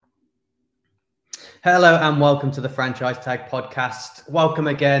Hello and welcome to the Franchise Tag podcast. Welcome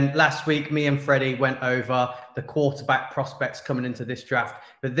again. Last week, me and Freddie went over the quarterback prospects coming into this draft.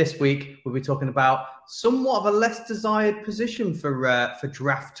 But this week, we'll be talking about somewhat of a less desired position for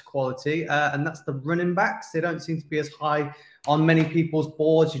draft quality, and that's the running backs. They don't seem to be as high on many people's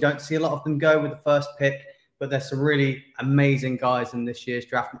boards. You don't see a lot of them go with the first pick, but there's some really amazing guys in this year's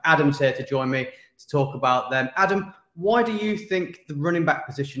draft. And Adam's here to join me to talk about them. Adam, why do you think the running back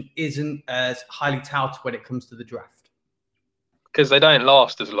position isn't as highly touted when it comes to the draft? Because they don't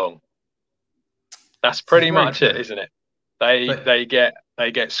last as long. That's pretty much it, isn't it? They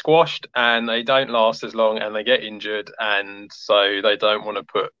get squashed and they don't last as long and they get injured, and so they don't want to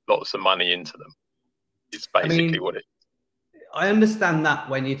put lots of money into them. It's basically what it is. I understand that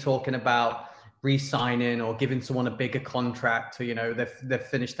when you're talking about re-signing or giving someone a bigger contract, or they've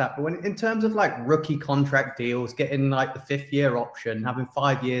finished that. But when in terms of like rookie contract deals, getting like the 5th year option, having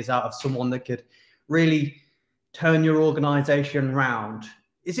 5 years out of someone that could really turn your organization around,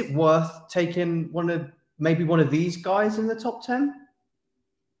 is it worth taking one of these guys in the top 10?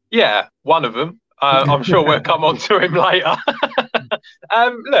 Yeah, one of them. I'm sure we'll come on to him later.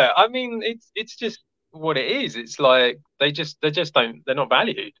 Look, I mean, it's just what it is. It's like they're not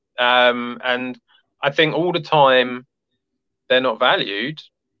valued. And I think all the time they're not valued.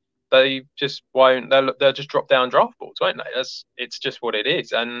 They just won't. They'll just drop down draft boards, won't they? It's just what it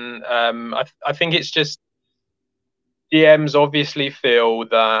is. And I think it's just DMs obviously feel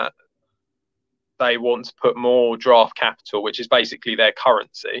that they want to put more draft capital, which is basically their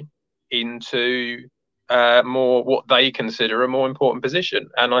currency, into more what they consider a more important position.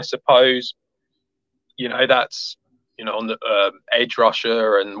 And I suppose, that's on the edge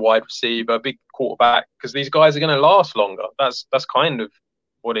rusher and wide receiver, big quarterback, because these guys are going to last longer. That's kind of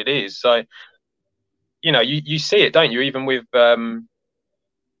what it is. So, you see it, don't you? Even with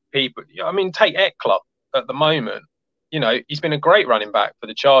people. I mean, take Eckler at the moment. He's been a great running back for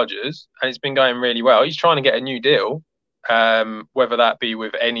the Chargers, and it's been going really well. He's trying to get a new deal, whether that be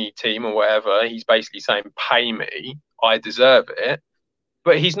with any team or whatever. He's basically saying, "Pay me, I deserve it,"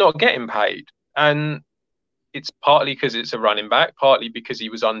 but he's not getting paid, and it's partly because it's a running back, partly because he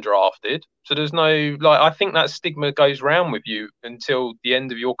was undrafted. So there's no, I think that stigma goes round with you until the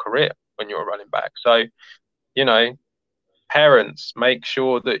end of your career when you're a running back. So, parents, make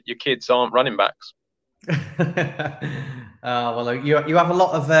sure that your kids aren't running backs. Well, you have a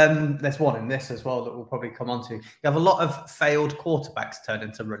lot of there's one in this as well that we'll probably come on to. You have a lot of failed quarterbacks turn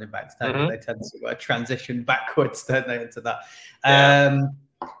into running backs. They tend to transition backwards, don't they, into that? Yeah.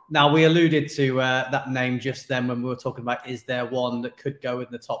 Now, we alluded to that name just then when we were talking about, is there one that could go in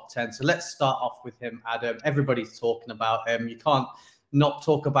the top 10? So let's start off with him, Adam. Everybody's talking about him. You can't not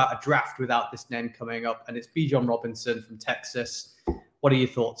talk about a draft without this name coming up, and it's Bijan Robinson from Texas. What are your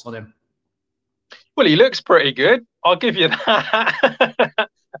thoughts on him? Well, he looks pretty good. I'll give you that.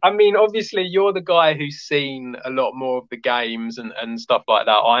 I mean, obviously, you're the guy who's seen a lot more of the games and stuff like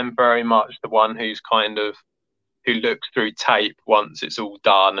that. I'm very much the one who looks through tape once it's all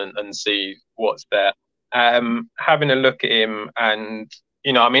done and see what's there. Having a look at him, and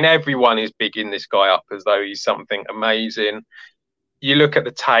I mean, everyone is bigging this guy up as though he's something amazing. You look at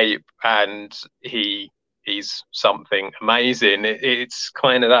the tape and he's something amazing. It's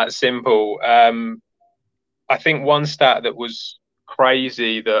kind of that simple. I think one stat that was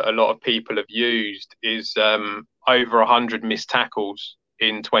crazy that a lot of people have used is over 100 missed tackles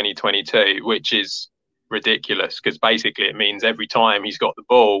in 2022, which is ridiculous, because basically it means every time he's got the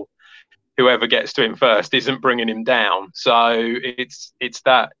ball, whoever gets to him first isn't bringing him down. So it's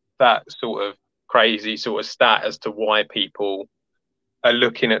that sort of crazy sort of stat as to why people are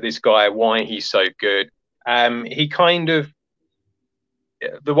looking at this guy, why he's so good. He kind of,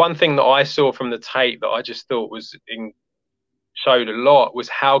 the one thing that I saw from the tape that I just thought showed a lot was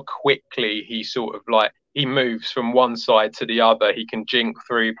how quickly he sort of he moves from one side to the other. He can jink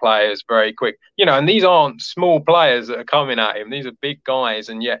through players very quick, and these aren't small players that are coming at him. These are big guys,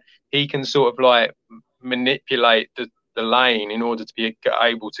 and yet he can sort of manipulate the lane in order to be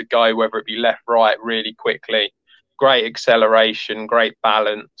able to go, whether it be left, right, really quickly. Great acceleration, great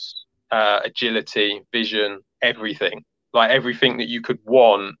balance, agility, vision, everything. Everything that you could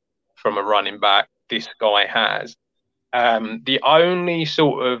want from a running back, this guy has. The only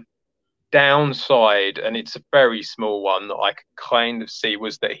sort of downside, and it's a very small one that I could kind of see,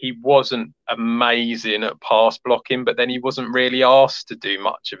 was that he wasn't amazing at pass blocking, but then he wasn't really asked to do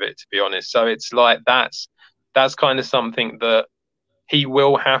much of it, to be honest. So it's that's kind of something that he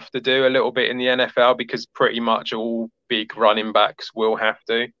will have to do a little bit in the NFL, because pretty much all big running backs will have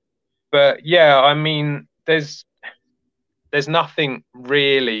to. But yeah, I mean, there's nothing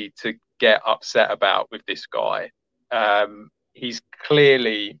really to get upset about with this guy. He's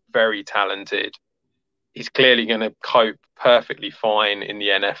clearly very talented. He's clearly going to cope perfectly fine in the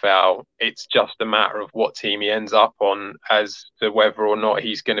NFL. It's just a matter of what team he ends up on as to whether or not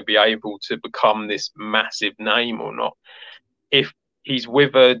he's going to be able to become this massive name or not. If he's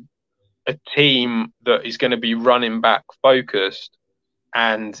with a team that is going to be running back focused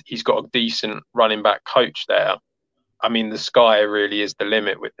and he's got a decent running back coach there, I mean, the sky really is the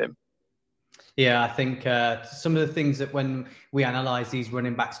limit with him. Yeah, I think some of the things that when we analyze these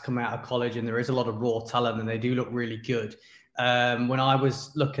running backs coming out of college, and there is a lot of raw talent and they do look really good. When I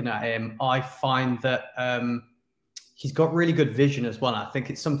was looking at him, I find that he's got really good vision as well. I think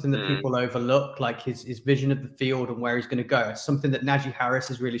it's something that people overlook, like his vision of the field and where he's going to go. It's something that Najee Harris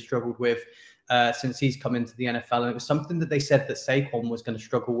has really struggled with since he's come into the NFL. And it was something that they said that Saquon was going to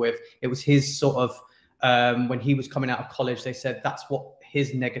struggle with. It was his sort of, when he was coming out of college, they said that's what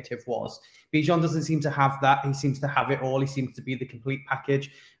his negative was. Bijan doesn't seem to have that. He seems to have it all. He seems to be the complete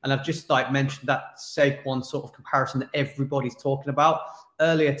package. And I've just mentioned that Saquon sort of comparison that everybody's talking about.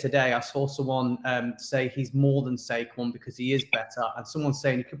 Earlier today, I saw someone say he's more than Saquon because he is better. And someone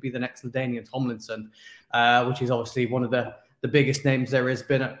saying he could be the next LaDainian Tomlinson, which is obviously one of the biggest names there has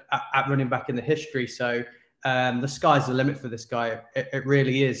been at running back in the history. So the sky's the limit for this guy. It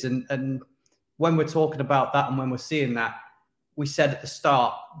really is. And when we're talking about that and when we're seeing that, we said at the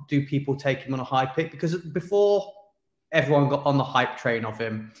start, do people take him on a high pick? Because before everyone got on the hype train of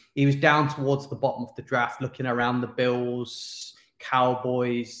him, he was down towards the bottom of the draft, looking around the Bills,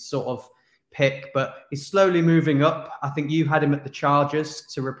 Cowboys sort of pick, but he's slowly moving up. I think you had him at the Chargers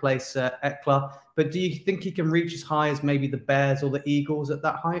to replace Eckler, but do you think he can reach as high as maybe the Bears or the Eagles at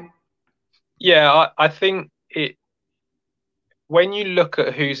that height? Yeah, I think when you look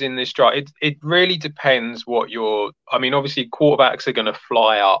at who's in this draft, it really depends what obviously quarterbacks are going to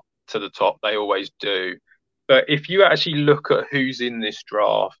fly up to the top. They always do. But if you actually look at who's in this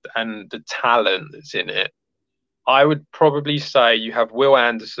draft and the talent that's in it, I would probably say you have Will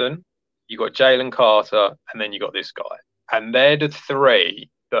Anderson, you got Jalen Carter, and then you got this guy. And they're the three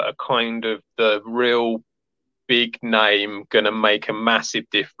that are kind of the real big name going to make a massive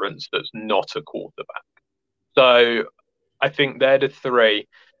difference that's not a quarterback. So I think they're the three.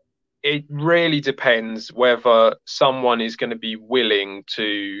 It really depends whether someone is going to be willing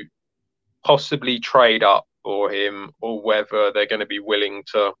to possibly trade up for him or whether they're going to be willing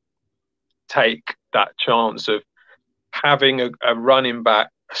to take that chance of having a running back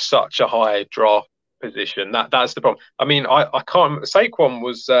such a high draft position. That's the problem. I mean, I can't remember. Saquon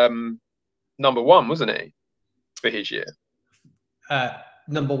was number one, wasn't he, for his year?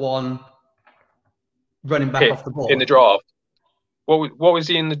 Number one running back off the board in the draft. What was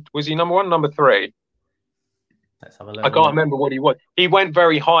he in? Was he number one, number three? Let's have a look. I can't remember what he was. He went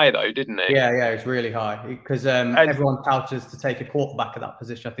very high though, didn't he? Yeah, it was really high because everyone touches to take a quarterback at that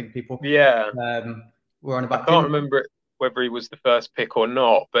position. I think people. Yeah. Were on about. I can't remember whether he was the first pick or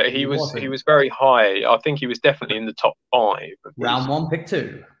not, but he was very high. I think he was definitely in the top 5. Round 1, pick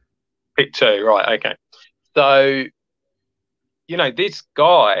 2. Pick 2, right? Okay. So, this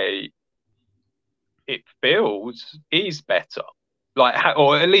guy, it feels is better.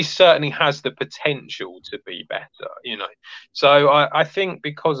 Or at least certainly has the potential to be better, So I think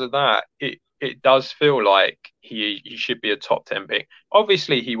because of that, it does feel like he should be a top 10 pick.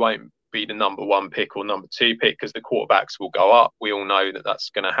 Obviously, he won't be the number 1 pick or number 2 pick because the quarterbacks will go up. We all know that that's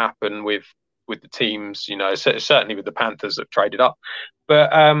going to happen with the teams, certainly with the Panthers that traded up.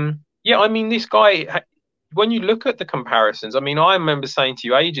 But this guy, when you look at the comparisons, I remember saying to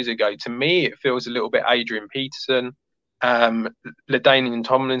you ages ago, to me, it feels a little bit Adrian Peterson. LaDainian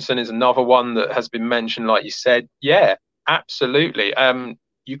Tomlinson is another one that has been mentioned, like you said. Yeah, absolutely.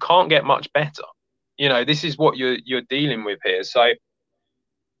 You can't get much better. This is what you're dealing with here. So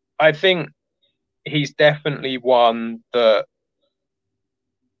I think he's definitely one that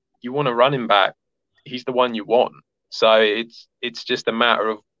you want a running back. He's the one you want. So it's just a matter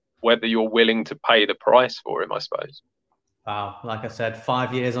of whether you're willing to pay the price for him, I suppose. Wow. Like I said,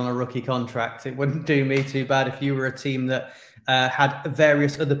 5 years on a rookie contract. It wouldn't do me too bad if you were a team that had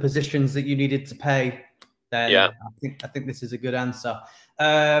various other positions that you needed to pay. Then yeah. I think this is a good answer.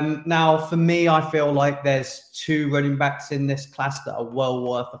 Now, for me, I feel like there's 2 running backs in this class that are well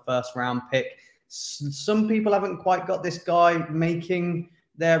worth a first round pick. Some people haven't quite got this guy making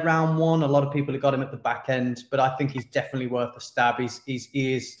their round 1. A lot of people have got him at the back end, but I think he's definitely worth a stab.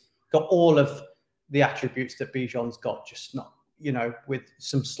 He's got all of the attributes that Bijan's got, just not, with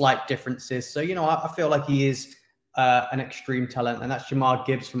some slight differences. So, I feel like he is an extreme talent, and that's Jahmyr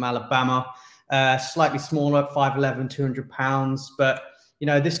Gibbs from Alabama. Slightly smaller, 5'11", 200 pounds, but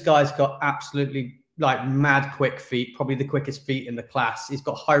This guy's got absolutely like mad quick feet, probably the quickest feet in the class. He's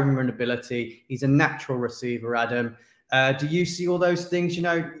got home run ability. He's a natural receiver, Adam. Do you see all those things?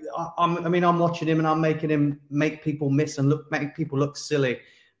 I'm watching him and I'm making him make people miss and make people look silly.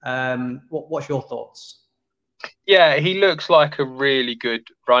 What's your thoughts? Yeah, he looks like a really good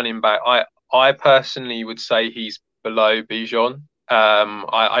running back. I personally would say he's below Bijan.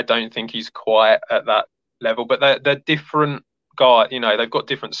 I don't think he's quite at that level, but they're different guys. They've got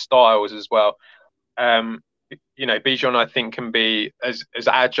different styles as well. Bijan, I think, can be as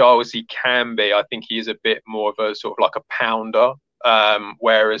agile as he can be. I think he is a bit more of a sort of like a pounder.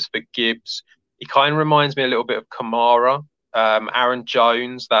 Whereas for Gibbs, he kind of reminds me a little bit of Kamara, Aaron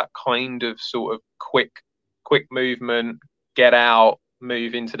Jones, that kind of sort of quick movement, get out,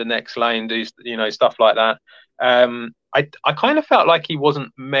 move into the next lane, do stuff like that. I kind of felt like he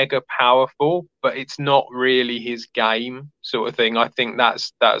wasn't mega powerful, but it's not really his game sort of thing. I think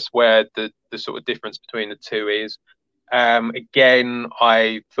that's where the sort of difference between the two is. Again,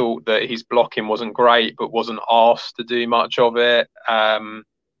 I thought that his blocking wasn't great, but wasn't asked to do much of it.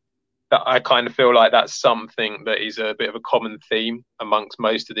 That I kind of feel like that's something that is a bit of a common theme amongst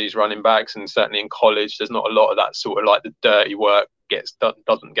most of these running backs, and certainly in college, there's not a lot of that sort of like the dirty work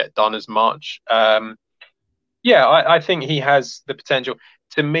doesn't get done as much. I think he has the potential.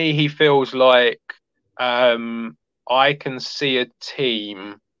 To me, he feels like I can see a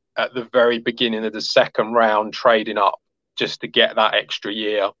team at the very beginning of the second round trading up just to get that extra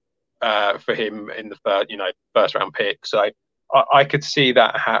year for him in the first round pick. So I could see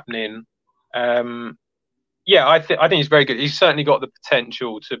that happening. I think he's very good. He's certainly got the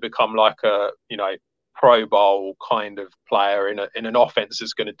potential to become like a Pro Bowl kind of player in an offense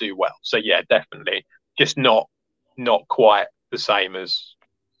that's going to do well. So yeah, definitely, just not quite the same as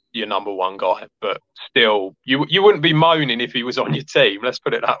your number one guy, but still, you wouldn't be moaning if he was on your team. Let's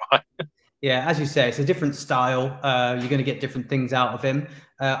put it that way. Yeah, as you say, it's a different style. You're going to get different things out of him.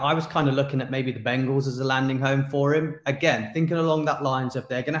 I was kind of looking at maybe the Bengals as a landing home for him. Again, thinking along that lines of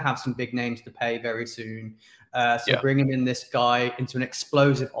they're going to have some big names to pay very soon. Bringing in this guy into an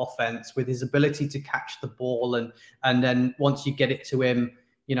explosive offense with his ability to catch the ball and then once you get it to him,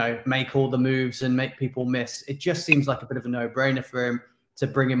 make all the moves and make people miss. It just seems like a bit of a no-brainer for him to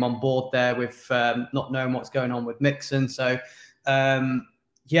bring him on board there with not knowing what's going on with Mixon. So,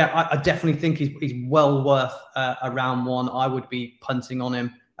 I definitely think he's well worth a round one. I would be punting on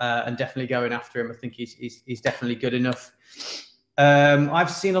him and definitely going after him. I think he's definitely good enough.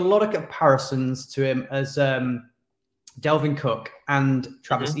 I've seen a lot of comparisons to him as Delvin Cook and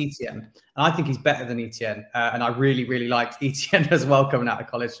Travis Etienne. And I think he's better than Etienne. And I really, really liked Etienne as well coming out of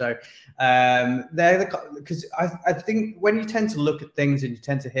college. So because I think when you tend to look at things and you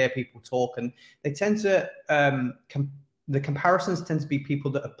tend to hear people talk, and they tend to the comparisons tend to be people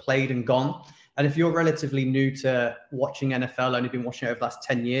that have played and gone. And if you're relatively new to watching NFL, only been watching it over the last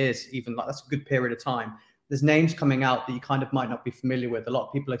 10 years, even like that's a good period of time, there's names coming out that you kind of might not be familiar with. A lot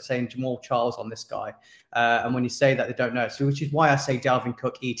of people are saying Jamal Charles on this guy. And when you say that, they don't know. So which is why I say Dalvin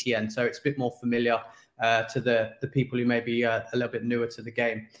Cook, ETN. So it's a bit more familiar to the people who may be a little bit newer to the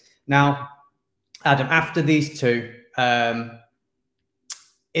game. Now, Adam, after these two,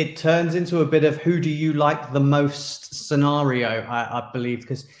 it turns into a bit of who do you like the most scenario, I believe,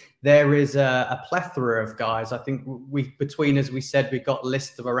 because there is a plethora of guys. I think between, as we said, we've got a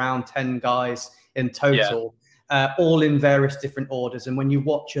list of around 10 guys in total, all in various different orders. And when you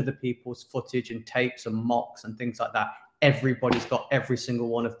watch other people's footage and tapes and mocks and things like that, everybody's got every single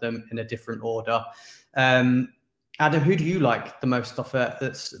one of them in a different order. Adam, who do you like the most off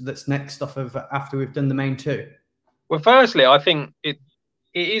that's next off of after we've done the main two? Well, firstly, I think it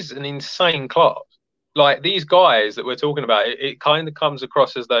is an insane class. Like these guys that we're talking about, it kind of comes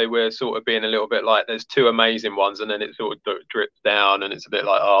across as though we're sort of being a little bit like there's two amazing ones and then it sort of drips down and it's a bit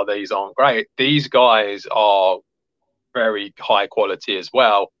like, oh, these aren't great. These guys are very high quality as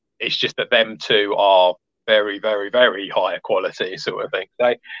well. It's just that them two are very, very, very high quality sort of thing.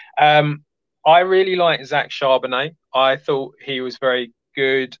 So I really like Zach Charbonnet. I thought he was very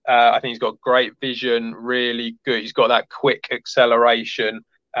good. I think he's got great vision, really good. He's got that quick acceleration,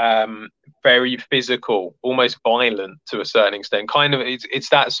 very physical, almost violent to a certain extent. Kind of, it's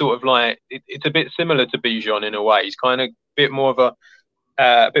that sort of like it's a bit similar to Bijan in a way. He's kind of a bit more of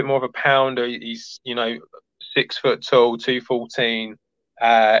a pounder. He's 6 foot tall, 214.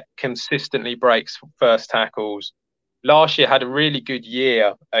 Consistently breaks first tackles. Last year had a really good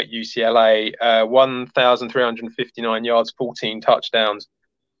year at UCLA, 1,359 yards, 14 touchdowns.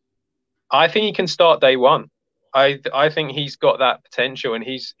 I think he can start day one. I think he's got that potential, and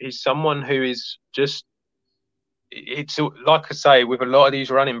he's someone who is just it's like I say, with a lot of these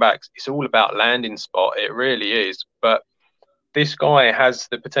running backs, it's all about landing spot. It really is. But this guy has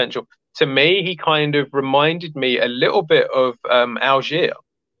the potential. To me, he kind of reminded me a little bit of Algier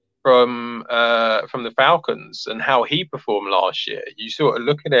from the Falcons and how he performed last year. You sort of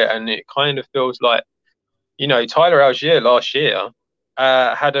look at it and it kind of feels like, Tyler Algier last year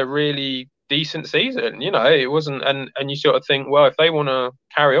had a really decent season. It wasn't, and you sort of think, well, if they want to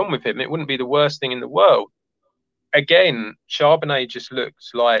carry on with him, it wouldn't be the worst thing in the world. Again, Charbonnet just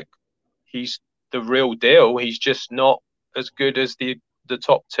looks like he's the real deal. He's just not as good as the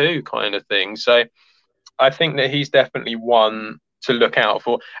top two kind of thing. So I think that he's definitely one to look out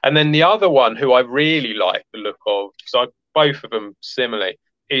for. And then the other one who I really like the look of, so both of them similarly,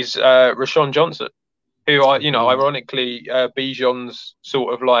 is Rashawn Johnson, who ironically, Bijan's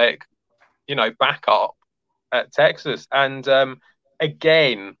sort of like, backup at Texas. And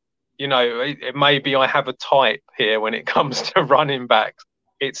again, maybe I have a type here when it comes to running backs.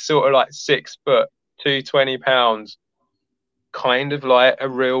 It's sort of like 6 foot, 220 pounds, kind of like a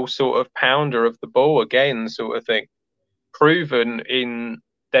real sort of pounder of the ball again, sort of thing. Proven in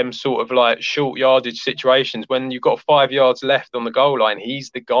them sort of like short yardage situations when you've got 5 yards left on the goal line.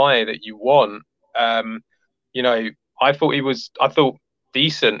 He's the guy that you want. I thought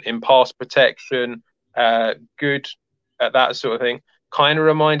decent in pass protection, good at that sort of thing. Kind of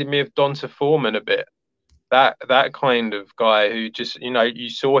reminded me of Donta Foreman a bit. That kind of guy who just, you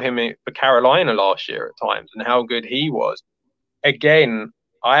saw him for Carolina last year at times and how good he was. Again,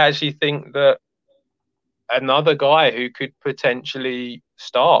 I actually think that another guy who could potentially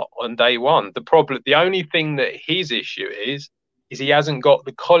start on day one. The only thing that his issue is he hasn't got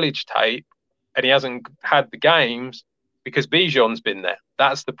the college tape and he hasn't had the games because Bijan's been there.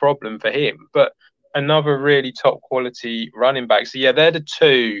 That's the problem for him. But another really top quality running back. So yeah, they're the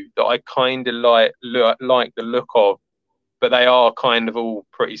two that I kind of like the look of, but they are kind of all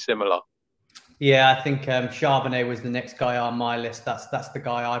pretty similar. Yeah, I think Charbonnet was the next guy on my list. That's the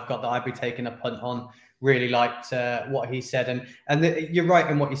guy I've got that I'd be taking a punt on. Really liked what he said, and you're right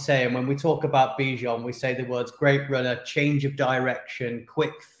in what you're saying. When we talk about Bijan, we say the words great runner, change of direction,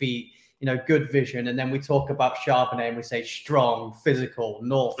 quick feet, good vision, and then we talk about Charbonnet and we say strong, physical,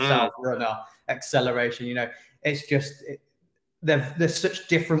 north-south runner, acceleration. It's just there's such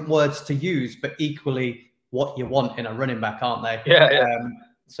different words to use, but equally what you want in a running back, aren't they? Yeah.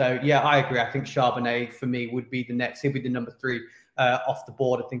 So, yeah, I agree. I think Charbonnet, for me, would be the next. He'll be the number 3 off the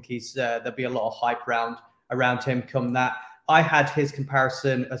board. I think there'll be a lot of hype around him come that. I had his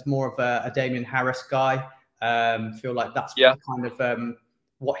comparison as more of a Damian Harris guy. Feel like that's kind of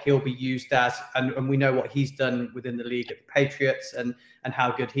what he'll be used as. And we know what he's done within the league at the Patriots and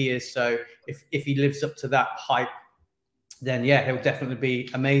how good he is. So if he lives up to that hype, then yeah, he'll definitely be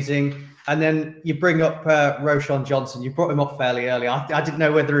amazing. And then you bring up Rashawn Johnson. You brought him up fairly early. I didn't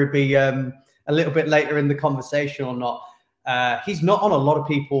know whether he'd be a little bit later in the conversation or not. He's not on a lot of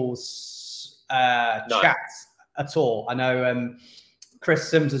people's chats at all. I know Chris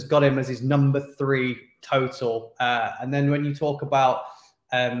Sims has got him as his number 3 total. And then when you talk about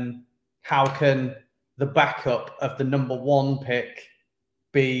how can the backup of the number 1 pick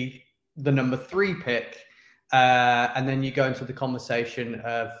be the number 3 pick, and then you go into the conversation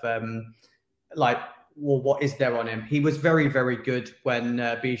of well, what is there on him? He was very, very good when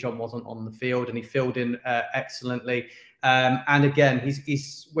Bijan wasn't on the field, and he filled in excellently. And again,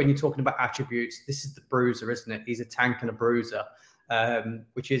 he's when you're talking about attributes, this is the bruiser, isn't it? He's a tank and a bruiser,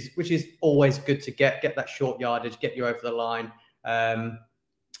 which is always good to get that short yardage, get you over the line.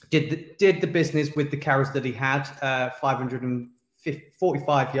 Did the business with the carries that he had,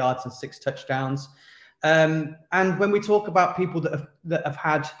 545 yards and 6 touchdowns. And when we talk about people that have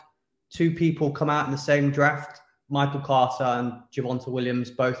had 2 people come out in the same draft, Michael Carter and Javonte Williams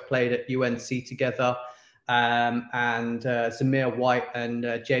both played at UNC together, and Zamir White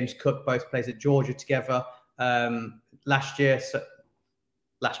and James Cook both played at Georgia together last draft.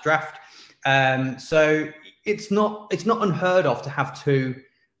 So it's not unheard of to have 2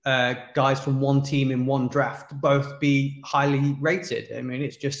 guys from one team in one draft both be highly rated. I mean,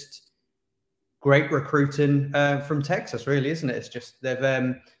 it's just great recruiting from Texas, really, isn't it? It's just they've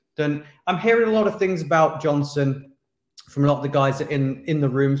done. I'm hearing a lot of things about Johnson from a lot of the guys that in the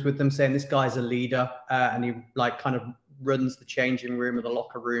rooms with them, saying this guy's a leader and he kind of runs the changing room or the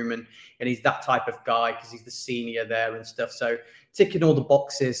locker room, and he's that type of guy because he's the senior there and stuff. So ticking all the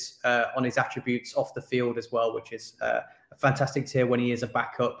boxes on his attributes off the field as well, which is a fantastic tier when he is a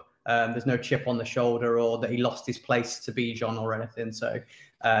backup. There's no chip on the shoulder or that he lost his place to Bijan or anything. So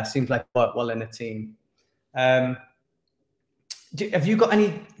seems like worked well in a team. Have you got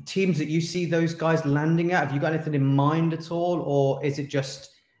any teams that you see those guys landing at? Have you got anything in mind at all, or is it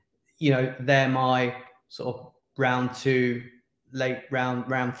just, they're my sort of round two, late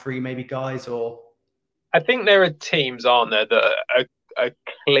round three, maybe guys? Or I think there are teams, aren't there, that are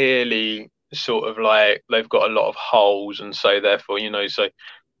clearly sort of like they've got a lot of holes, and so therefore,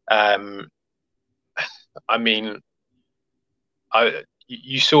 um, I mean,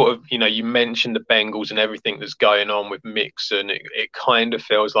 you sort of, you mentioned the Bengals and everything that's going on with Mixon. It kind of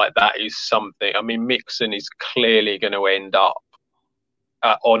feels like that is something. I mean, Mixon is clearly going to end up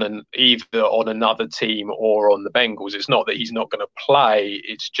either on another team or on the Bengals. It's not that he's not going to play.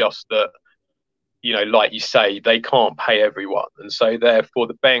 It's just that, like you say, they can't pay everyone. And so therefore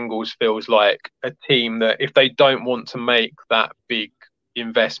the Bengals feels like a team that if they don't want to make that big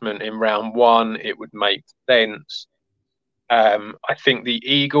investment in round one, it would make sense. I think the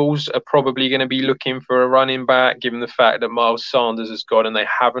Eagles are probably going to be looking for a running back, given the fact that Miles Sanders has gone and they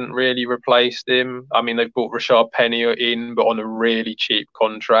haven't really replaced him. I mean, they've brought Rashard Penny in, but on a really cheap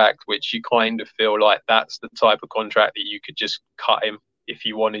contract, which you kind of feel like that's the type of contract that you could just cut him if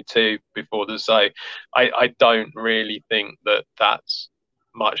you wanted to before the so. I don't really think that that's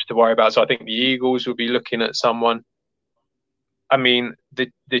much to worry about. So I think the Eagles will be looking at someone. I mean,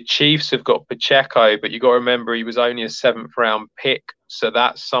 the Chiefs have got Pacheco, but you got to remember he was only a 7th-round pick, so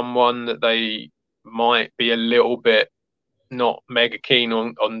that's someone that they might be a little bit not mega keen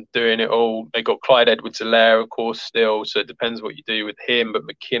on doing it all. They got Clyde Edwards-Helaire, of course, still, so it depends what you do with him. But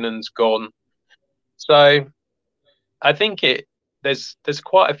McKinnon's gone, so I think there's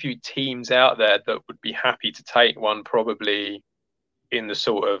quite a few teams out there that would be happy to take one, probably in the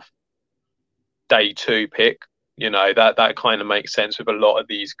sort of day 2 pick. That kind of makes sense with a lot of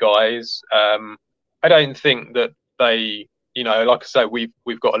these guys. I don't think that they, like I say,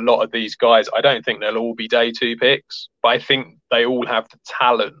 we've got a lot of these guys. I don't think they'll all be day 2 picks, but I think they all have the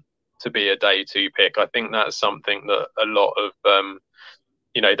talent to be a day 2 pick. I think that's something that a lot of,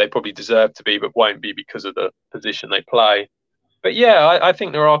 they probably deserve to be, but won't be because of the position they play. But yeah, I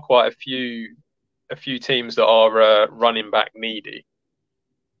think there are quite a few teams that are running back needy.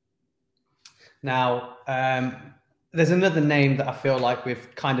 Now, there's another name that I feel like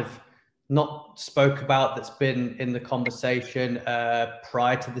we've kind of not spoke about that's been in the conversation.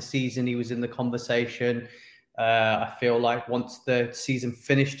 Prior to the season, he was in the conversation. I feel like once the season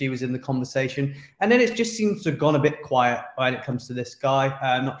finished, he was in the conversation. And then it just seems to have gone a bit quiet when it comes to this guy.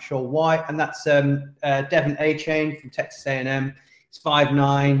 I'm not sure why. And that's Devin Achane from Texas A&M. He's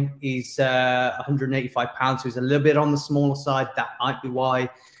 5'9". He's 185 pounds. So he's a little bit on the smaller side. That might be why.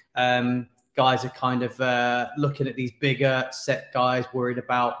 Guys are kind of looking at these bigger set guys, worried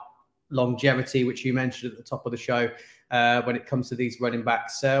about longevity, which you mentioned at the top of the show when it comes to these running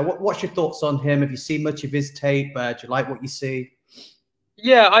backs. What's your thoughts on him? Have you seen much of his tape? Do you like what you see?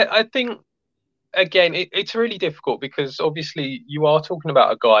 Yeah, I think, again, it's really difficult because obviously you are talking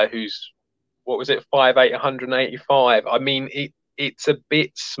about a guy who's, what was it, 5'8", 185. I mean, it's a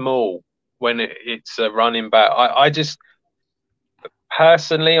bit small when it's a running back.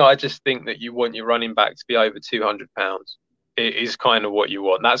 Personally, I just think that you want your running back to be over 200 pounds. It is kind of what you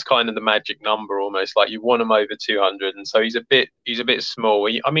want. That's kind of the magic number, almost. Like you want him over 200, and so he's a bit small.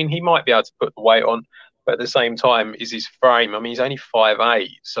 I mean, he might be able to put the weight on, but at the same time, is his frame. I mean, he's only 5'8",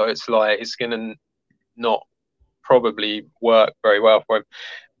 so it's like it's going to not probably work very well for him.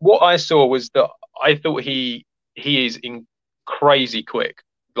 What I saw was that I thought he is in crazy quick,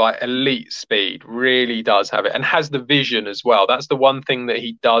 like elite speed, really does have it, and has the vision as well. That's the one thing that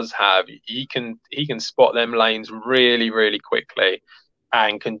he does have. He can spot them lanes really, really quickly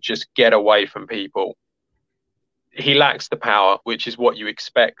and can just get away from people. He lacks the power, which is what you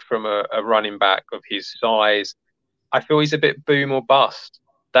expect from a running back of his size. I feel he's a bit boom or bust.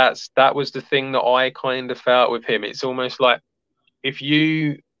 That was the thing that I kind of felt with him. It's almost like if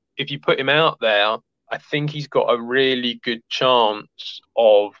you put him out there, I think he's got a really good chance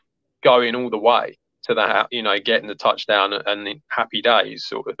of going all the way to that, getting the touchdown and happy days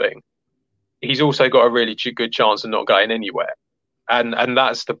sort of thing. He's also got a really good chance of not going anywhere. And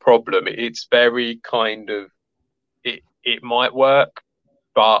that's the problem. It's very kind of, it might work,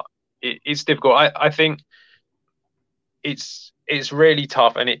 but it's difficult. I think it's really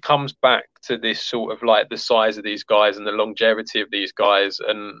tough, and it comes back to this sort of like the size of these guys and the longevity of these guys,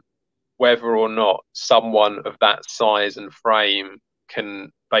 and whether or not someone of that size and frame can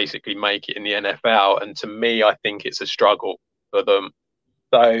basically make it in the NFL. And to me, I think it's a struggle for them.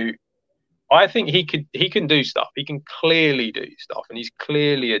 So I think he can do stuff. He can clearly do stuff, and he's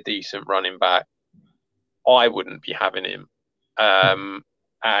clearly a decent running back. I wouldn't be having him, and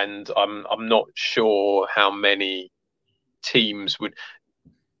I'm not sure how many teams would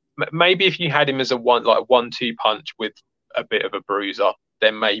maybe if you had him as a 1-2 punch with a bit of a bruiser,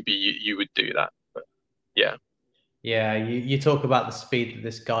 then maybe you would do that. But yeah. Yeah, you talk about the speed that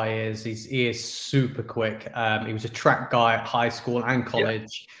this guy is. He is super quick. He was a track guy at high school and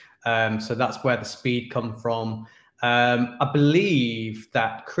college. So that's where the speed come from. I believe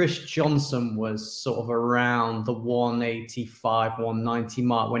that Chris Johnson was sort of around the 185, 190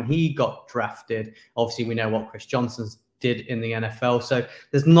 mark when he got drafted. Obviously, we know what Chris Johnson did in the NFL. So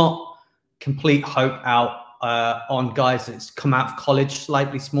there's not complete hope out on guys that's come out of college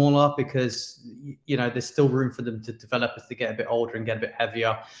slightly smaller, because there's still room for them to develop as they get a bit older and get a bit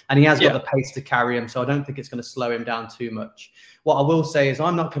heavier, and he has got the pace to carry him, so I don't think it's going to slow him down too much. What I will say is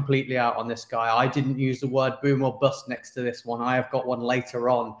I'm not completely out on this guy. I didn't use the word boom or bust next to this one. I have got one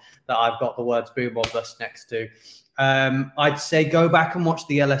later on that I've got the words boom or bust next to. I'd say go back and watch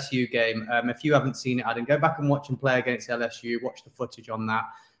the LSU game. If you haven't seen it, Adam, go back and watch him play against LSU. Watch the footage on that.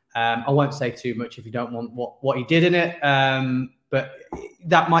 I won't say too much if you don't want what he did in it, but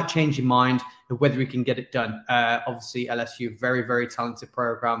that might change your mind of whether he can get it done. Obviously, LSU, very, very talented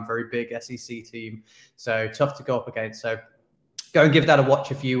program, very big SEC team, so tough to go up against. So go and give that a watch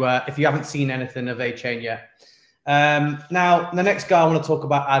if you haven't seen anything of A-Chain yet. Now, the next guy I want to talk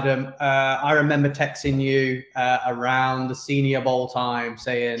about, Adam, I remember texting you around the Senior Bowl time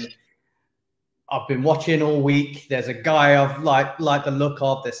saying, I've been watching all week. There's a guy I've like the look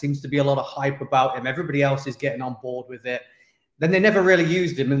of. There seems to be a lot of hype about him. Everybody else is getting on board with it. Then they never really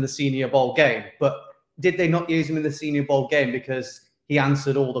used him in the Senior Bowl game. But did they not use him in the Senior Bowl game because he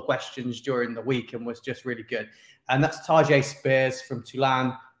answered all the questions during the week and was just really good? And that's Tajay Spears from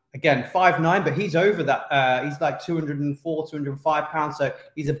Tulane. Again, 5'9", but he's over that. He's like 204, 205 pounds. So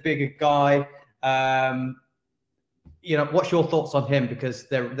he's a bigger guy. What's your thoughts on him? Because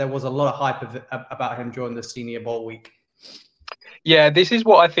there was a lot of hype about him during the Senior Bowl week. Yeah, this is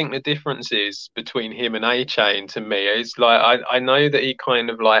what I think the difference is between him and A-Chain to me. It's like I know that he kind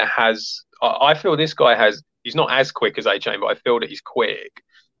of like has. I feel this guy he's not as quick as A-Chain, but I feel that he's quick,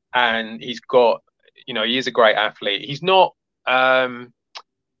 and he's got, he is a great athlete. He's not Saquon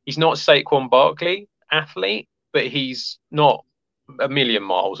Barkley athlete, but he's not a million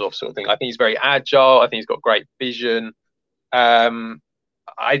miles off sort of thing. I think he's very agile. I think he's got great vision.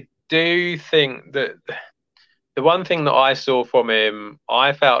 I do think that the one thing that I saw from him,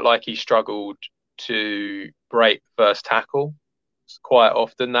 I felt like he struggled to break first tackle quite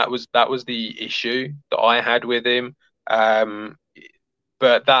often. That was the issue that I had with him.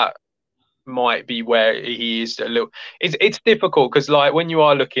 But that might be where he is a little. It's difficult because like when you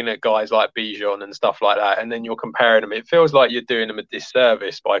are looking at guys like Bijan and stuff like that, and then you're comparing them, it feels like you're doing them a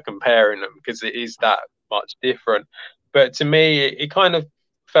disservice by comparing them because it is that much different. But to me, it kind of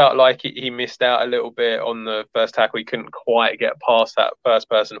felt like he missed out a little bit on the first tackle. He couldn't quite get past that first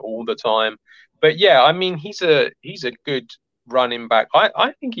person all the time. But yeah, I mean, he's a good running back.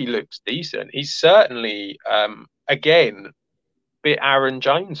 I think he looks decent. He's certainly again bit Aaron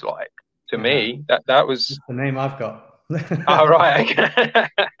Jones like. To me, that was the name I've got. Oh, right. Okay.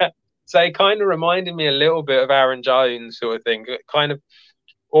 So it kind of reminded me a little bit of Aaron Jones sort of thing. Kind of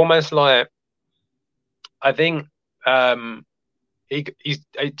almost like, I think he's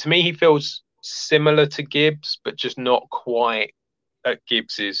to me, he feels similar to Gibbs, but just not quite at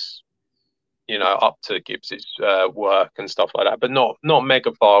Gibbs's, up to Gibbs's work and stuff like that, but not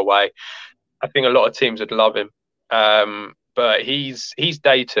mega far away. I think a lot of teams would love him. But he's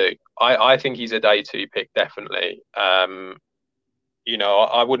day two. I think he's a day two pick, definitely. I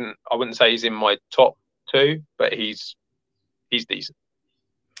wouldn't say he's in my top two, but he's decent.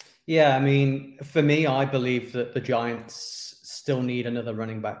 Yeah, I mean, for me, I believe that the Giants still need another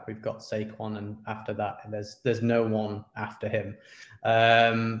running back. We've got Saquon, and after that, there's no one after him.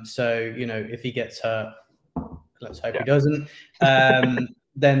 So if he gets hurt, let's hope he doesn't.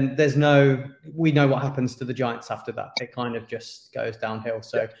 Then we know what happens to the Giants after that. It kind of just goes downhill.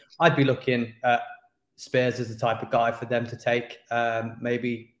 So I'd be looking at Spears as the type of guy for them to take,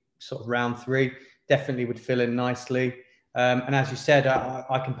 maybe sort of round 3. Definitely would fill in nicely. And as you said,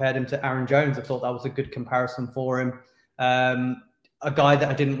 I compared him to Aaron Jones. I thought that was a good comparison for him. A guy that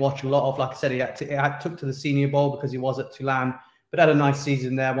I didn't watch a lot of. Like I said, he took to the Senior Bowl because he was at Tulane, but had a nice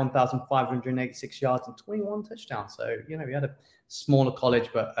season there, 1,586 yards and 21 touchdowns. So, he had a smaller college,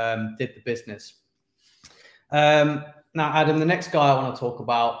 but did the business. Now, Adam, the next guy I want to talk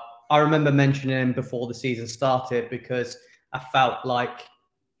about, I remember mentioning him before the season started because I felt like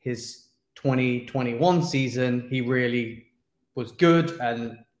his 2021 season, he really was good.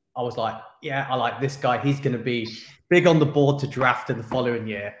 And I was like, yeah, I like this guy. He's going to be big on the board to draft in the following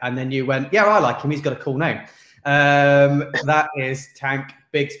year. And then you went, yeah, I like him. He's got a cool name. That is Tank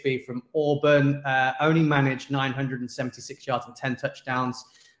Bigsby from Auburn. Only managed 976 yards and 10 touchdowns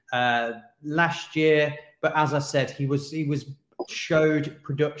last year. But as I said, he showed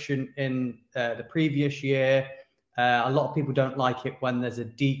production in the previous year. A lot of people don't like it when there's a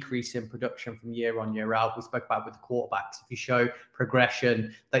decrease in production from year on, year out. We spoke about with the quarterbacks. If you show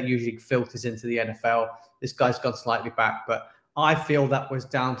progression, that usually filters into the NFL. This guy's gone slightly back, but I feel that was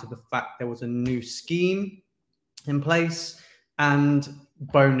down to the fact there was a new scheme in place and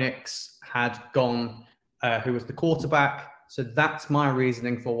Bo Nix had gone, who was the quarterback. So that's my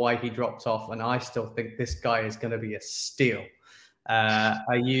reasoning for why he dropped off. And I still think this guy is going to be a steal.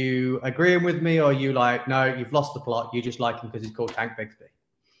 Are you agreeing with me, or are you like, no, you've lost the plot, you just like him because he's called Tank Bigsby?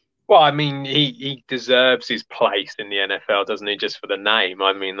 Well, I mean, he deserves his place in the NFL, doesn't he? Just for the name.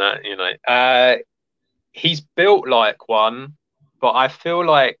 I mean, that, he's built like one, but I feel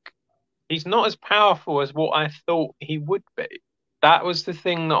like he's not as powerful as what I thought he would be. That was the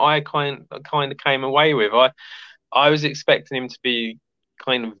thing that I kind of came away with. I was expecting him to be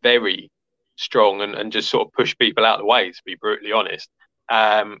kind of very strong and just sort of push people out of the way, to be brutally honest.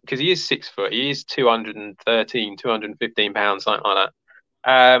 Because he is 6 foot, he is 213, 215 pounds, something like that.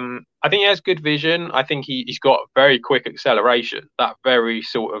 I think he has good vision. I think he's got very quick acceleration. That very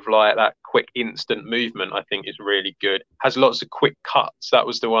sort of like that quick instant movement, I think, is really good. Has lots of quick cuts. That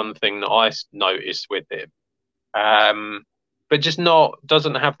was the one thing that I noticed with him. But just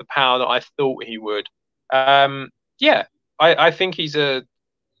doesn't have the power that I thought he would. I think he's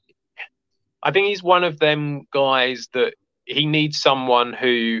one of them guys that he needs someone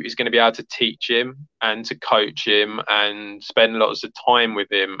who is going to be able to teach him and to coach him and spend lots of time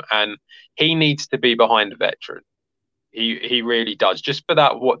with him. And he needs to be behind a veteran. He really does. Just for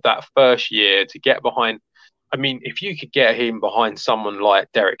that first year to get behind. I mean, if you could get him behind someone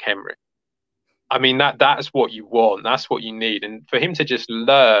like Derrick Henry, I mean, that's what you want. That's what you need. And for him to just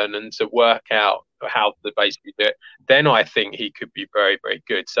learn and to work out how to basically do it, then I think he could be very, very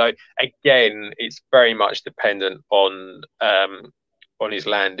good. So again, it's very much dependent on his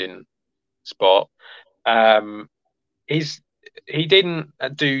landing spot. He didn't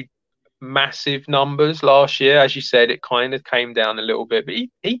do massive numbers last year. As you said, it kind of came down a little bit, but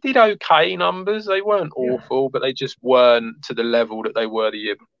he did okay numbers. They weren't awful, but they just weren't to the level that they were the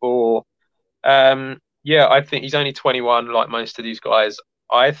year before. I think he's only 21, like most of these guys.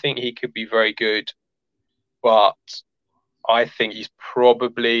 I think he could be very good, but I think he's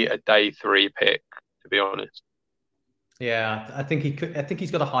probably a day 3 pick, to be honest. Yeah, I think he could. I think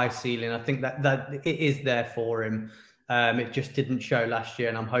he's got a high ceiling. I think that it is there for him. It just didn't show last year,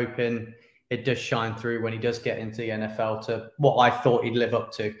 and I'm hoping it does shine through when he does get into the NFL to what I thought he'd live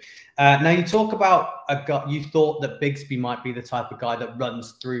up to. Now, you talk about a guy, you thought that Bigsby might be the type of guy that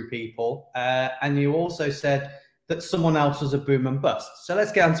runs through people. And you also said that someone else was a boom and bust. So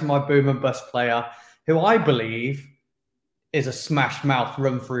let's get into my boom and bust player, who I believe is a smash mouth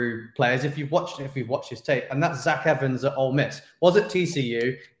run through players. If you've watched his tape, and that's Zach Evans at Ole Miss. Was at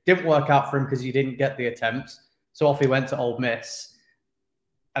TCU, didn't work out for him because he didn't get the attempts. So off he went to Ole Miss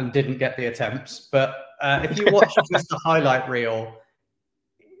and didn't get the attempts. But if you watch just the highlight reel,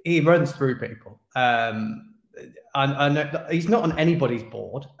 he runs through people. I know he's not on anybody's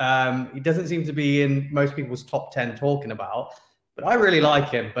board. He doesn't seem to be in most people's top 10 talking about, but I really like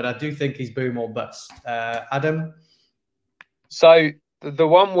him. But I do think he's boom or bust. Adam? So the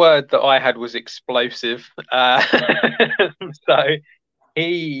one word that I had was explosive. So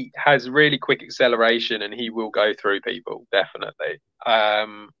he has really quick acceleration and he will go through people, definitely.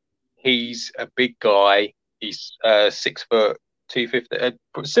 He's a big guy. He's 6 foot, 250,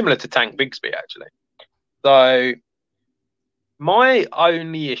 similar to Tank Bigsby, actually. So my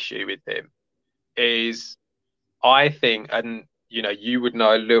only issue with him is I think, and you would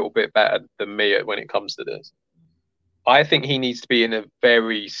know a little bit better than me when it comes to this, I think he needs to be in a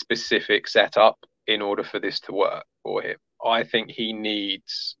very specific setup in order for this to work for him. I think he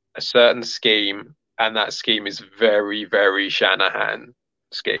needs a certain scheme, and that scheme is very, very Shanahan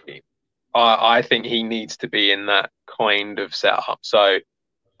scheme. I think he needs to be in that kind of setup. So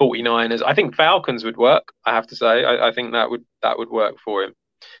 49ers, I think Falcons would work, I have to say. I think that would work for him.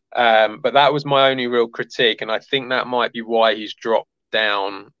 But that was my only real critique, and I think that might be why he's dropped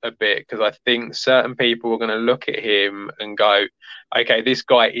down a bit, because I think certain people are going to look at him and go, okay, this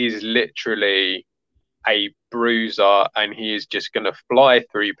guy is literally a bruiser and he is just going to fly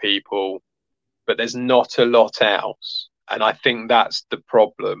through people, but there's not a lot else. And I think that's the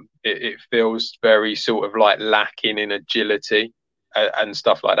problem. It feels very sort of like lacking in agility and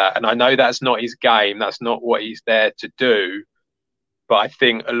stuff like that. And I know that's not his game. That's not what he's there to do. But I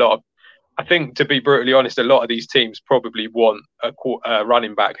think I think, to be brutally honest, a lot of these teams probably want a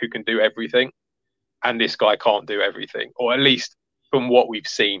running back who can do everything, and this guy can't do everything, or at least from what we've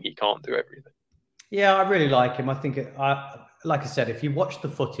seen, he can't do everything. Yeah, I really like him. I think, like I said, if you watch the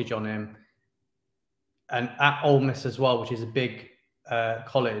footage on him, and at Ole Miss as well, which is a big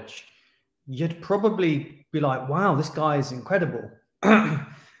college, you'd probably be like, wow, this guy is incredible.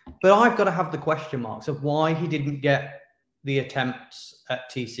 But I've got to have the question marks of why he didn't get the attempts at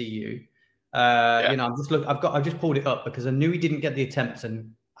TCU. I've just pulled it up because I knew he didn't get the attempts,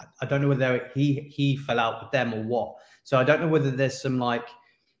 and I don't know whether he fell out with them or what. So I don't know whether there's some like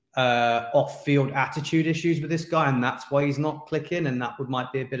off-field attitude issues with this guy, and that's why he's not clicking, and that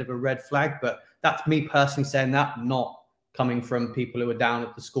might be a bit of a red flag. But that's me personally saying that, not coming from people who are down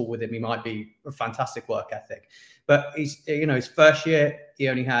at the school with him. He might be a fantastic work ethic, but he's, his first year he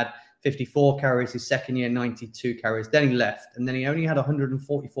only had 54 carries, his second year 92 carries, then he left, and then he only had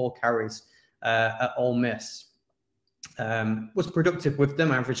 144 carries at Ole Miss. Was productive with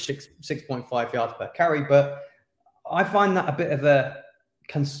them, averaged 6.5 yards per carry, but I find that a bit of a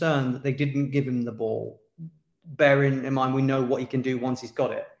concern that they didn't give him the ball, bearing in mind we know what he can do once he's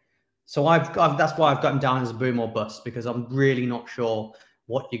got it. So that's why I've got him down as a boom or bust, because I'm really not sure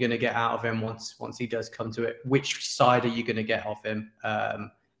what you're going to get out of him once he does come to it. Which side are you going to get of him?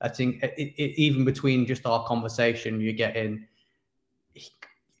 I think even between just our conversation, you're getting,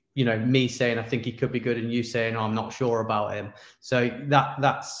 me saying I think he could be good, and you saying, oh, I'm not sure about him. So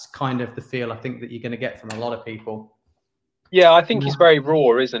that's kind of the feel I think that you're going to get from a lot of people. Yeah, I think he's very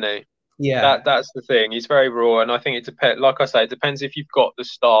raw, isn't he? Yeah, that's the thing. He's very raw, and I think it depends. Like I say, it depends if you've got the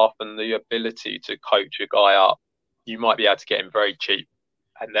staff and the ability to coach a guy up. You might be able to get him very cheap,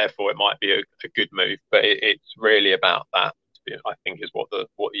 and therefore it might be a good move. But it's really about that, I think, is what the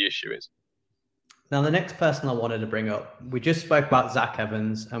issue is. Now, the next person I wanted to bring up, we just spoke about Zach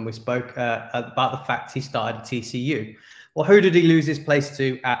Evans, and we spoke about the fact he started at TCU. Well, who did he lose his place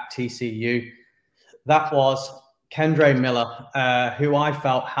to at TCU? That was Kendre Miller, who I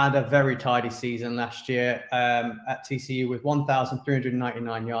felt had a very tidy season last year at TCU with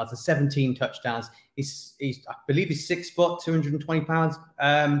 1,399 yards and 17 touchdowns. He's I believe he's 6 foot, 220 pounds.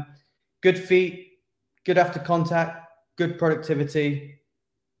 Good feet, good after contact, good productivity.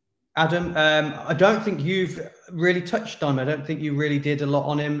 Adam, I don't think you've really touched on him. I don't think you really did a lot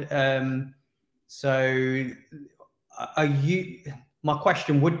on him. So are you... My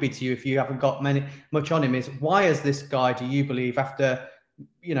question would be to you, if you haven't got much on him, is why is this guy, do you believe, after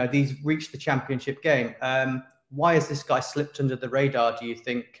these reached the championship game, why has this guy slipped under the radar, do you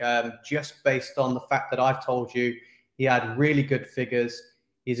think, just based on the fact that I've told you he had really good figures,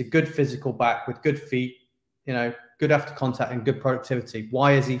 he's a good physical back with good feet, good after contact and good productivity?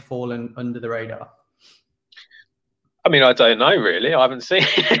 Why has he fallen under the radar? I mean, I don't know, really. I haven't seen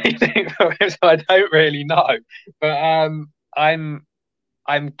anything from him, so I don't really know. But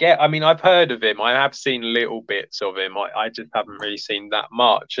I've heard of him. I have seen little bits of him. I just haven't really seen that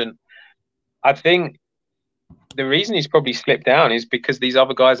much. And I think the reason he's probably slipped down is because these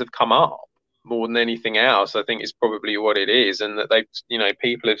other guys have come up more than anything else. I think it's probably what it is. And that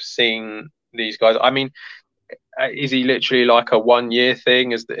people have seen these guys. I mean, is he literally like a 1 year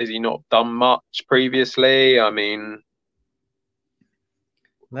thing? Has he not done much previously? I mean,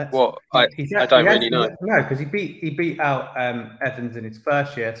 I don't really know. No, because he beat out Evans in his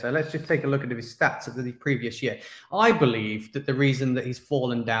first year. So let's just take a look at his stats of the previous year. I believe that the reason that he's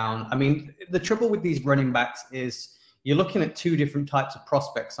fallen down, I mean, the trouble with these running backs is you're looking at two different types of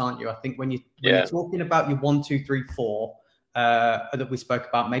prospects, aren't you? I think when you're talking about your 1, 2, 3, 4 that we spoke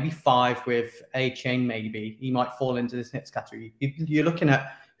about, maybe 5 with A-Chain, maybe he might fall into this next category. You're looking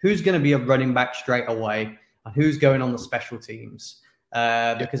at who's going to be a running back straight away and who's going on the special teams.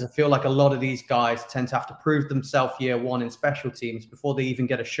 Because I feel like a lot of these guys tend to have to prove themselves year one in special teams before they even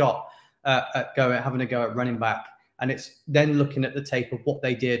get a shot at having a go at running back. And it's then looking at the tape of what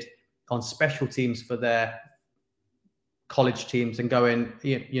they did on special teams for their college teams and going,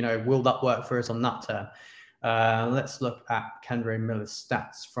 will that work for us on that term? Let's look at Kendre Miller's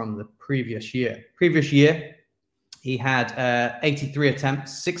stats from the previous year. Previous year, he had 83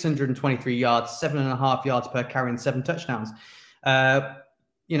 attempts, 623 yards, 7.5 yards per carry, and 7 touchdowns.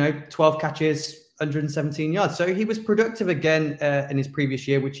 12 catches, 117 yards. So he was productive again in his previous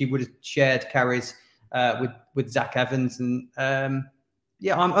year, which he would have shared carries with Zach Evans. And I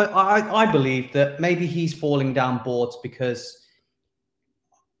believe that maybe he's falling down boards because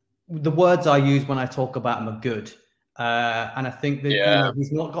the words I use when I talk about him are good. And I think that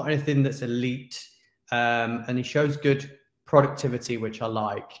he's not got anything that's elite. And he shows good productivity, which I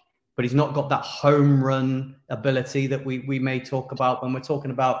like. But he's not got that home run ability that we may talk about when we're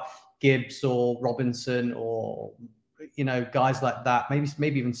talking about Gibbs or Robinson or, guys like that,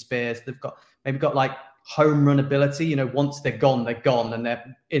 maybe even Spears. They've got like home run ability. Once they're gone and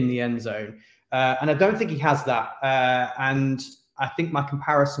they're in the end zone. And I don't think he has that. And I think my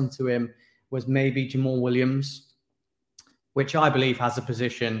comparison to him was maybe Jamal Williams, which I believe has a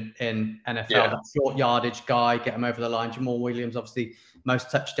position in NFL. Yeah. That short yardage guy, get him over the line. Jamal Williams, obviously,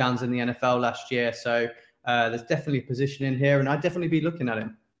 most touchdowns in the NFL last year. So there's definitely a position in here, and I'd definitely be looking at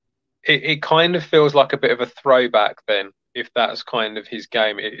him. It kind of feels like a bit of a throwback then, if that's kind of his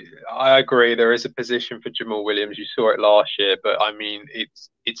game. I agree, there is a position for Jamal Williams. You saw it last year, but I mean, it's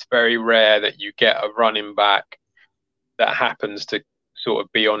very rare that you get a running back that happens to sort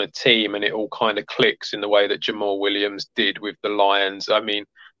of be on a team and it all kind of clicks in the way that Jamal Williams did with the Lions. I mean,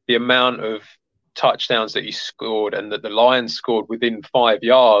 the amount of touchdowns that he scored and that the Lions scored within 5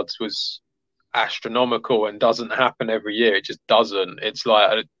 yards was astronomical and doesn't happen every year. It just doesn't. It's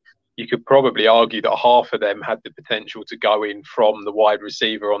like you could probably argue that half of them had the potential to go in from the wide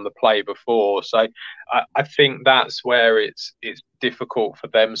receiver on the play before. So I think that's where it's difficult for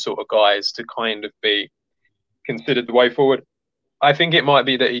them sort of guys to kind of be considered the way forward. I think it might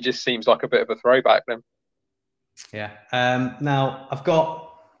be that he just seems like a bit of a throwback then. Yeah. Now, I've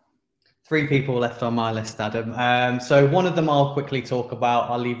got 3 people left on my list, Adam. So one of them I'll quickly talk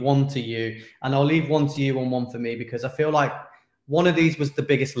about. I'll leave one to you, and I'll leave one to you and one for me, because I feel like one of these was the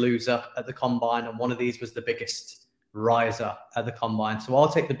biggest loser at the Combine, and one of these was the biggest riser at the Combine. So I'll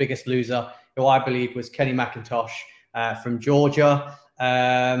take the biggest loser, who I believe was Kenny McIntosh from Georgia.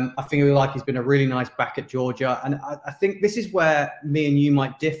 I feel like he's been a really nice back at Georgia. And I think this is where me and you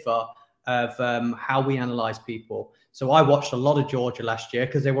might differ of how we analyze people. So I watched a lot of Georgia last year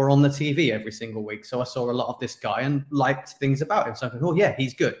because they were on the TV every single week. So I saw a lot of this guy and liked things about him. So I thought, oh, yeah,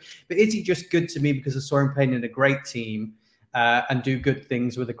 he's good. But is he just good to me because I saw him playing in a great team and do good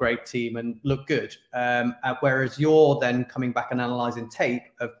things with a great team and look good? Whereas you're then coming back and analyzing tape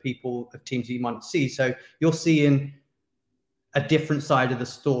of teams you might not see. So you're seeing a different side of the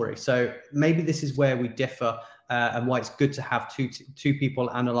story. So maybe this is where we differ and why it's good to have two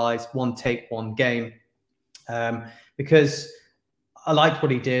people analyze one tape, one game. Because I liked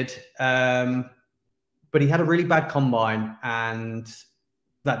what he did, but he had a really bad combine, and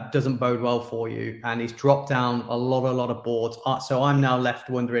that doesn't bode well for you. And he's dropped down a lot of boards. So I'm now left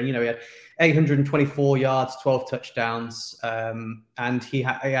wondering, he had 824 yards, 12 touchdowns, and he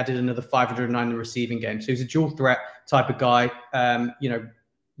added another 509 in the receiving game. So he's a dual threat type of guy,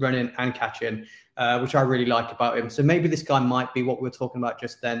 running and catching, which I really like about him. So maybe this guy might be what we were talking about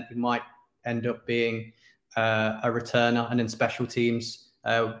just then. He might end up being a returner and in special teams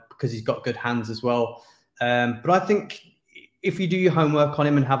because he's got good hands as well. But I think if you do your homework on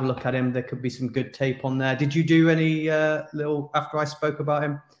him and have a look at him, there could be some good tape on there. Did you do any little after I spoke about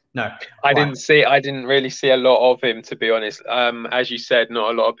him? No, I didn't really see a lot of him, to be honest. As you said,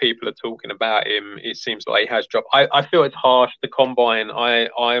 not a lot of people are talking about him. It seems like he has dropped. I feel it's harsh. The combine,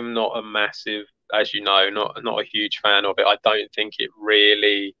 I'm not a massive, as you know, not a huge fan of it. I don't think it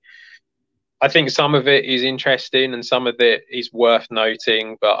really. I think some of it is interesting and some of it is worth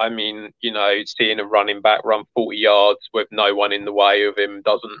noting. But I mean, seeing a running back run 40 yards with no one in the way of him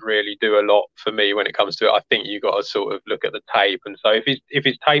doesn't really do a lot for me when it comes to it. I think you got to sort of look at the tape. And so if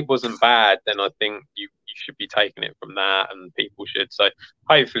his tape wasn't bad, then I think you should be taking it from that, and people should. So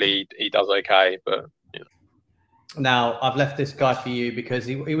hopefully he does okay. But Now, I've left this guy for you because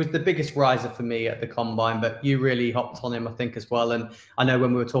he was the biggest riser for me at the Combine, but you really hopped on him, I think, as well. And I know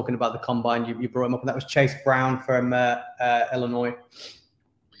when we were talking about the Combine, you brought him up, and that was Chase Brown from Illinois.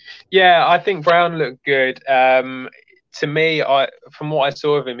 Yeah, I think Brown looked good. To me, from what I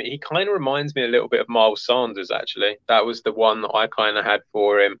saw of him, he kind of reminds me a little bit of Miles Sanders, actually. That was the one that I kind of had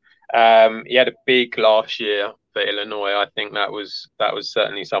for him. He had a big last year for Illinois. I think that was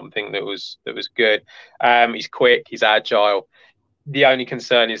certainly something that was good. He's quick, he's agile. The only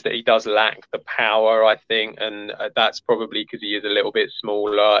concern is that he does lack the power, I think, and that's probably because he is a little bit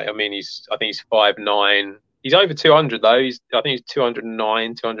smaller. I mean, I think he's 5'9". He's over 200 though. I think he's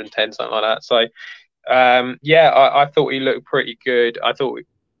 209, 210, something like that. So I thought he looked pretty good. I thought,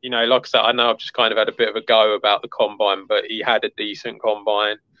 like I said, I know I've just kind of had a bit of a go about the combine, but he had a decent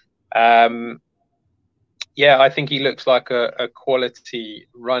combine. I think he looks like a quality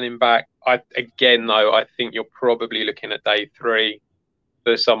running back. I think you're probably looking at day 3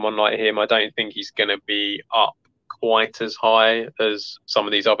 for someone like him. I don't think he's going to be up quite as high as some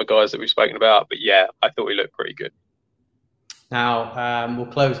of these other guys that we've spoken about. But yeah, I thought he looked pretty good. Now, we'll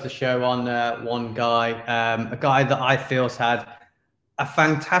close the show on one guy, a guy that I feel has had a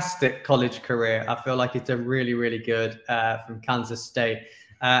fantastic college career. I feel like he's done really, really good from Kansas State.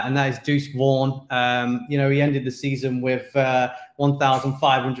 and that is Deuce Vaughan. He ended the season with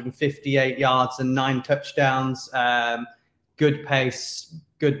 1,558 yards and 9 touchdowns. Good pace,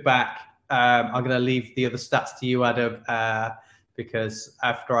 good back. I'm going to leave the other stats to you, Adam, because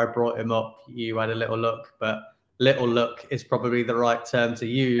after I brought him up, you had a little look, but little look is probably the right term to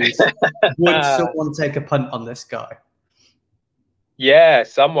use. Would someone take a punt on this guy? Yeah,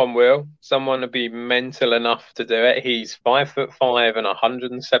 someone will. Someone will be mental enough to do it. He's 5'5" and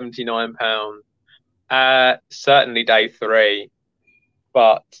 179 pounds. Certainly day 3,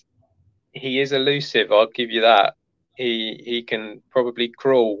 but he is elusive. I'll give you that. He can probably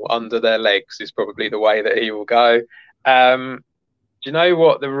crawl under their legs. Is probably the way that he will go. Do you know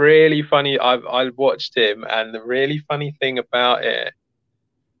what? The really funny, I watched him, and the really funny thing about it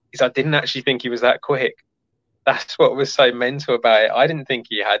is I didn't actually think he was that quick. That's what was so mental about it. I didn't think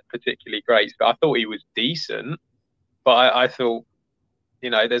he had particularly great, but I thought he was decent. But I thought,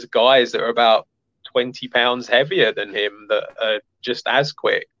 there's guys that are about 20 pounds heavier than him that are just as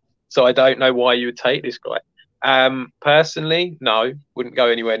quick. So I don't know why you would take this guy. Personally, no, wouldn't go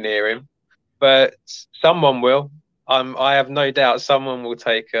anywhere near him. But someone will. I have no doubt someone will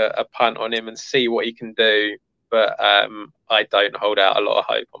take a punt on him and see what he can do. But I don't hold out a lot of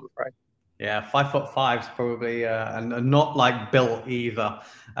hope, I'm afraid. Yeah, 5'5" is probably and not like built either.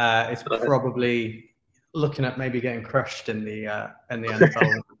 It's probably looking at maybe getting crushed in the NFL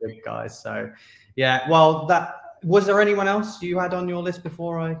with the big guys. So, yeah. Well, was there anyone else you had on your list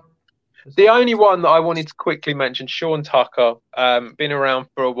before I? The only one that I wanted to quickly mention, Sean Tucker, been around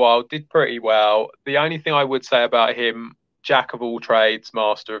for a while, did pretty well. The only thing I would say about him, jack of all trades,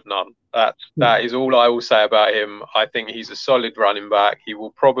 master of none. That is all I will say about him. I think he's a solid running back. He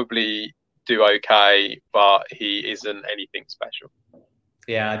will probably do okay, but he isn't anything special.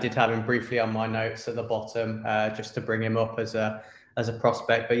 Yeah, I did have him briefly on my notes at the bottom, just to bring him up as a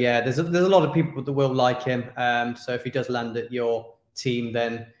prospect. But yeah, there's a lot of people that will like him. So if he does land at your team,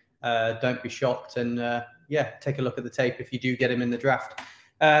 then don't be shocked, and take a look at the tape if you do get him in the draft.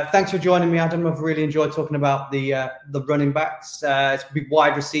 Thanks for joining me, Adam. I've really enjoyed talking about the running backs. It's going to be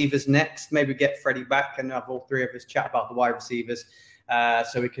wide receivers next. Maybe get Freddie back and have all 3 of us chat about the wide receivers.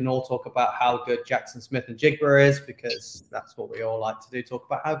 So we can all talk about how good Jackson Smith and Jigba is, because that's what we all like to do, talk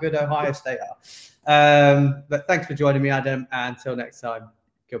about how good Ohio State are. But thanks for joining me, Adam, and until next time,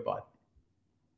 goodbye.